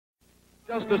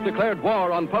Justice declared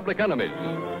war on public enemies.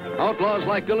 Outlaws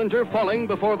like Dillinger falling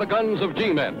before the guns of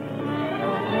G-men.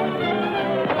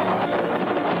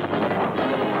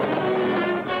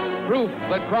 Proof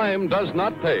that crime does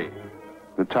not pay.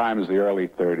 The time is the early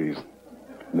 30s.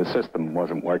 The system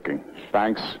wasn't working.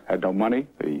 Banks had no money.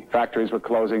 The factories were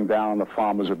closing down. The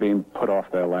farmers were being put off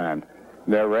their land.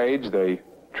 In their rage, they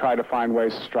tried to find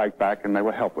ways to strike back, and they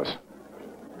were helpless.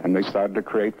 And they started to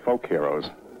create folk heroes.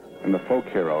 And the folk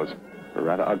heroes were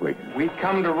rather ugly. We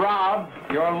come to rob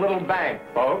your little bank,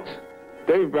 folks.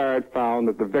 Dave Barrett found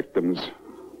that the victims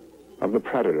of the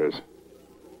predators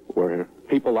were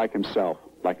people like himself,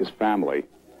 like his family.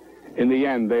 In the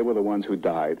end, they were the ones who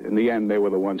died. In the end, they were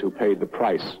the ones who paid the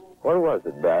price. What was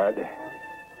it, Barrett?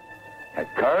 Had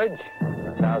courage?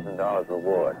 $1,000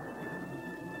 reward.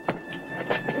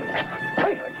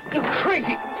 Hey, you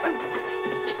crazy!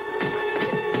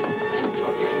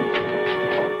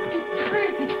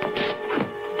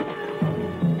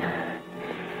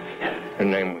 Her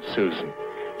name was Susan.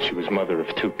 She was mother of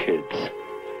 2 kids.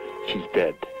 She's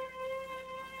dead.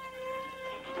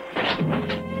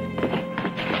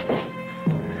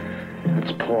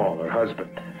 That's Paul, her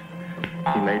husband.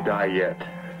 He may die yet.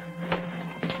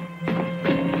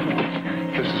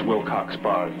 This is Wilcox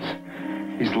Barnes.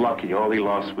 He's lucky. All he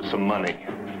lost was some money.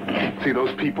 See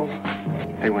those people?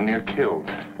 They were near killed.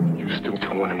 You still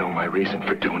don't want to know my reason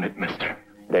for doing it, mister.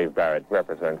 Dave Barrett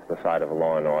represents the side of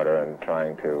law and order and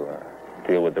trying to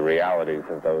deal with the realities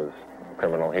of those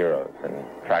criminal heroes and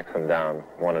tracks them down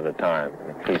one at a time.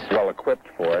 He's well equipped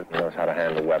for it, knows how to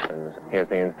handle weapons. He has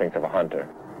the instinct of a hunter.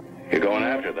 You're going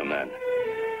after them, then?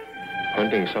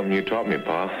 Hunting's something you taught me,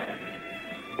 Pa.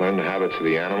 Learn the habits of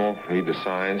the animal, read the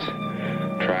signs,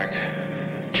 track,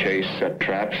 chase, set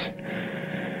traps,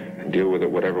 and deal with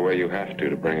it whatever way you have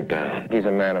to bring it down. He's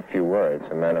a man of few words,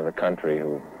 a man of the country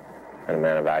and a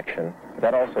man of action.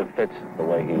 That also fits the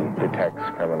way he detects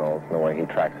criminals, and the way he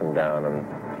tracks them down, and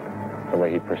the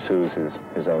way he pursues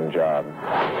his own job.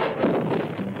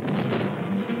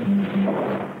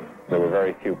 There were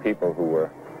very few people who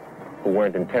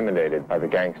weren't intimidated by the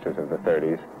gangsters of the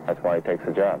 30s. That's why he takes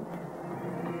the job.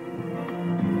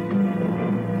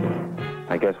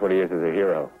 I guess what he is a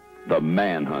hero. The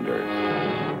Manhunter.